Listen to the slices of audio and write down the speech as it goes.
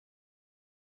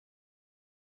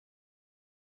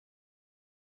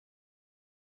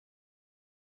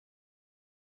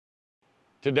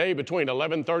Today, between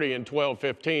 11:30 and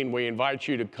 12:15, we invite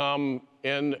you to come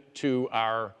into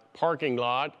our parking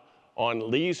lot on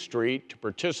Lee Street to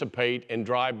participate in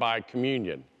drive-by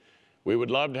communion. We would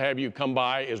love to have you come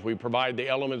by as we provide the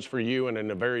elements for you, and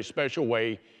in a very special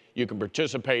way, you can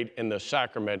participate in the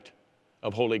sacrament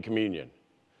of Holy Communion.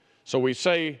 So we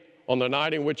say, on the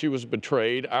night in which he was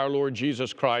betrayed, our Lord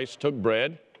Jesus Christ took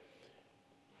bread.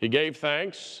 He gave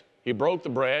thanks. He broke the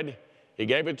bread. He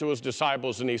gave it to his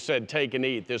disciples, and he said, "Take and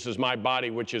eat. This is my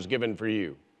body, which is given for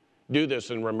you. Do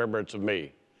this in remembrance of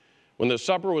me." When the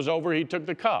supper was over, he took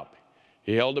the cup.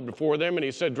 He held it before them, and he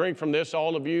said, "Drink from this,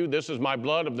 all of you. This is my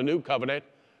blood of the new covenant,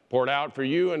 poured out for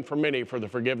you and for many for the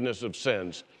forgiveness of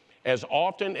sins. As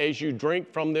often as you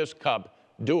drink from this cup,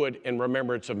 do it in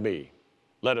remembrance of me."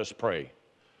 Let us pray.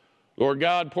 Lord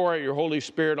God, pour out your Holy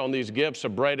Spirit on these gifts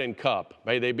of bread and cup.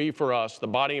 May they be for us the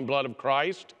body and blood of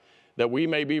Christ, that we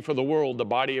may be for the world the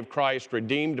body of Christ,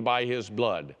 redeemed by his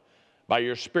blood. By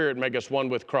your Spirit, make us one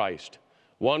with Christ,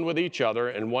 one with each other,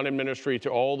 and one in ministry to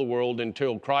all the world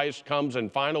until Christ comes in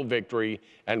final victory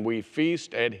and we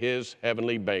feast at his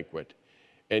heavenly banquet.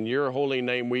 In your holy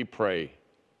name we pray.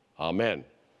 Amen.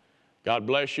 God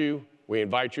bless you. We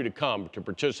invite you to come to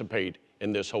participate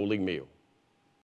in this holy meal.